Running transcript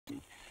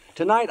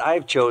Tonight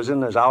I've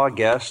chosen as our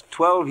guest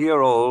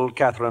 12-year-old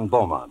Kathryn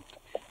Beaumont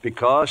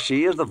because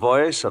she is the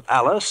voice of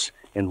Alice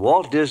in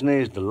Walt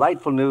Disney's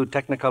delightful new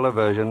Technicolor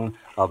version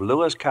of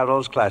Lewis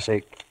Carroll's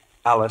classic,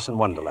 Alice in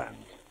Wonderland.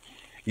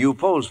 You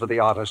posed for the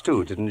artist,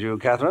 too, didn't you,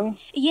 Kathryn?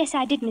 Yes,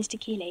 I did, Mr.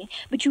 Keeley.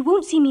 But you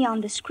won't see me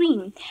on the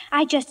screen.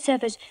 I just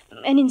serve as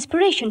an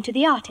inspiration to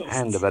the artists.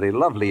 And a very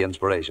lovely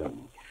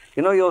inspiration.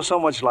 You know, you're so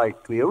much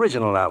like the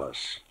original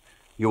Alice.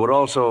 You were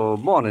also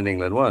born in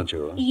England, weren't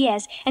you?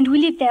 Yes, and we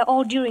lived there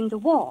all during the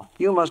war.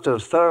 You must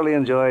have thoroughly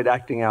enjoyed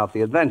acting out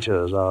the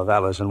adventures of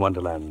Alice in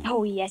Wonderland.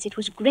 Oh, yes, it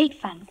was great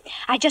fun.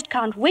 I just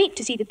can't wait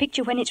to see the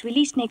picture when it's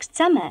released next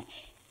summer.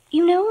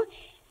 You know,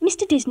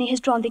 Mr. Disney has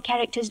drawn the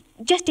characters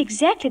just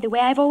exactly the way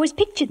I've always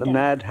pictured them. The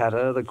Mad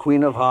Hatter, the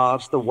Queen of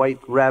Hearts, the White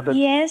Rabbit.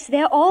 Yes,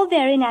 they're all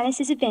there in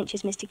Alice's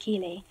adventures, Mr.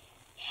 Keeley.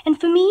 And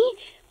for me,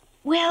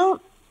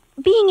 well,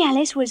 being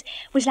Alice was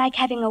like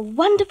having a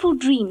wonderful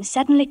dream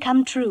suddenly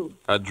come true.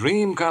 A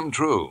dream come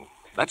true.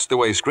 That's the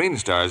way screen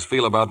stars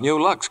feel about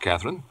new Lux,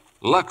 Kathryn.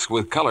 Lux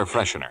with color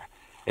freshener.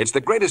 It's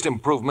the greatest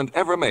improvement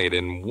ever made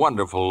in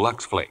wonderful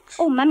Lux Flakes.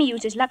 Oh, Mummy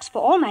uses Lux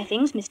for all my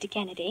things, Mr.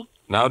 Kennedy.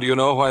 Now, do you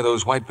know why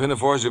those white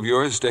pinafores of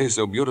yours stay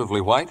so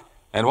beautifully white?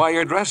 And why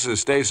your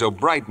dresses stay so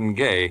bright and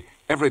gay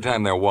every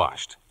time they're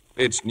washed?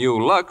 It's new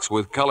Lux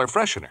with color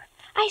freshener.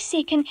 I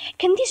say, can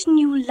this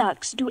new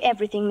Lux do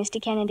everything,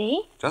 Mr.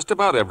 Kennedy? Just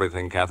about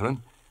everything, Kathryn.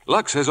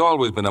 Lux has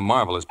always been a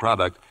marvelous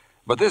product,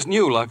 but this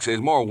new Lux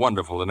is more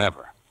wonderful than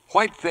ever.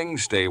 White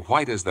things stay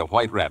white as the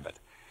White Rabbit.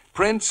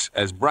 Prints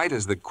as bright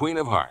as the Queen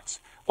of Hearts.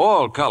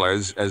 All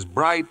colors as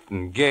bright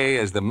and gay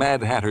as the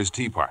Mad Hatter's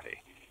Tea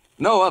Party.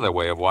 No other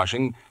way of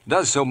washing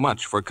does so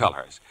much for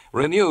colors.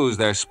 Renews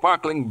their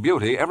sparkling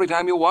beauty every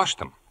time you wash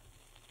them.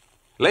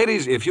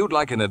 Ladies, if you'd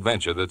like an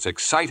adventure that's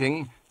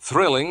exciting,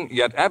 thrilling,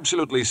 yet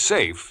absolutely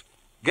safe,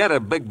 get a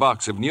big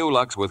box of new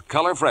Lux with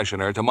color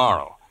freshener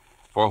tomorrow.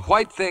 For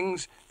white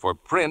things, for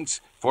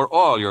prints, for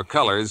all your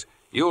colors,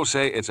 you'll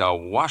say it's a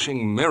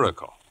washing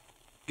miracle.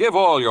 Give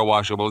all your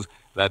washables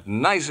that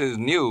nicest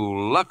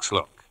new Lux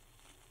look.